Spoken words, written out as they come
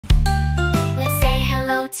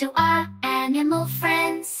to our animal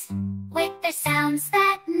friends with their sounds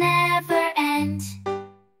that never end.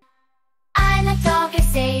 I'm a dog, I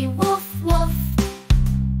say woof woof.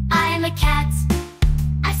 I'm a cat,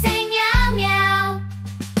 I say meow meow.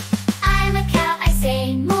 I'm a cow, I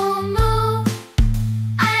say moo moo.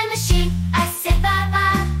 I'm a sheep, I say ba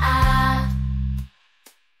ba ah.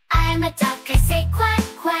 I'm a duck, I say quack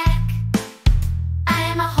quack.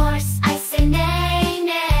 I'm a horse, I say neigh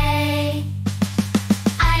neigh.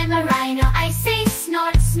 I'm a rhino, I say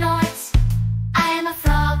snort snort. I'm a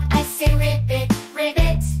frog, I say ribbit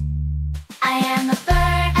ribbit. I am a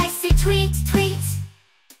bird, I say tweet tweet.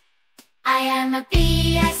 I am a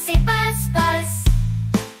bee, I say buzz buzz.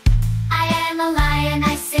 I am a lion,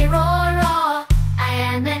 I say roar roar. I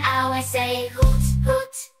am an owl, I say hoot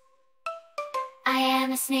hoot. I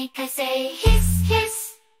am a snake, I say hiss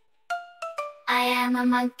hiss. I am a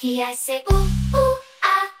monkey, I say ooh ooh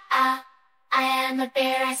ah ah. I am a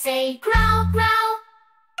bear, I say growl growl.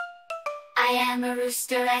 I am a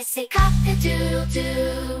rooster, I say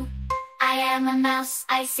cock-a-doodle-doo. I am a mouse,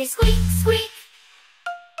 I say squeak squeak.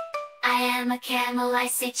 I am a camel, I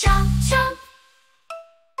say chomp chomp.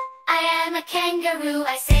 I am a kangaroo,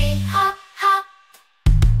 I say hop hop.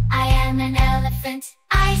 I am an elephant,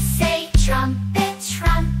 I say trumpet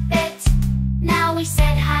trumpet. Now we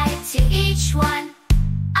said hi to each one.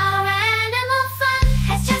 Our animal fun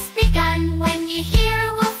has just begun. When you hear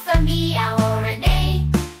a woof, a meow, or a neigh,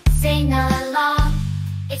 sing along,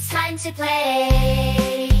 it's time to play.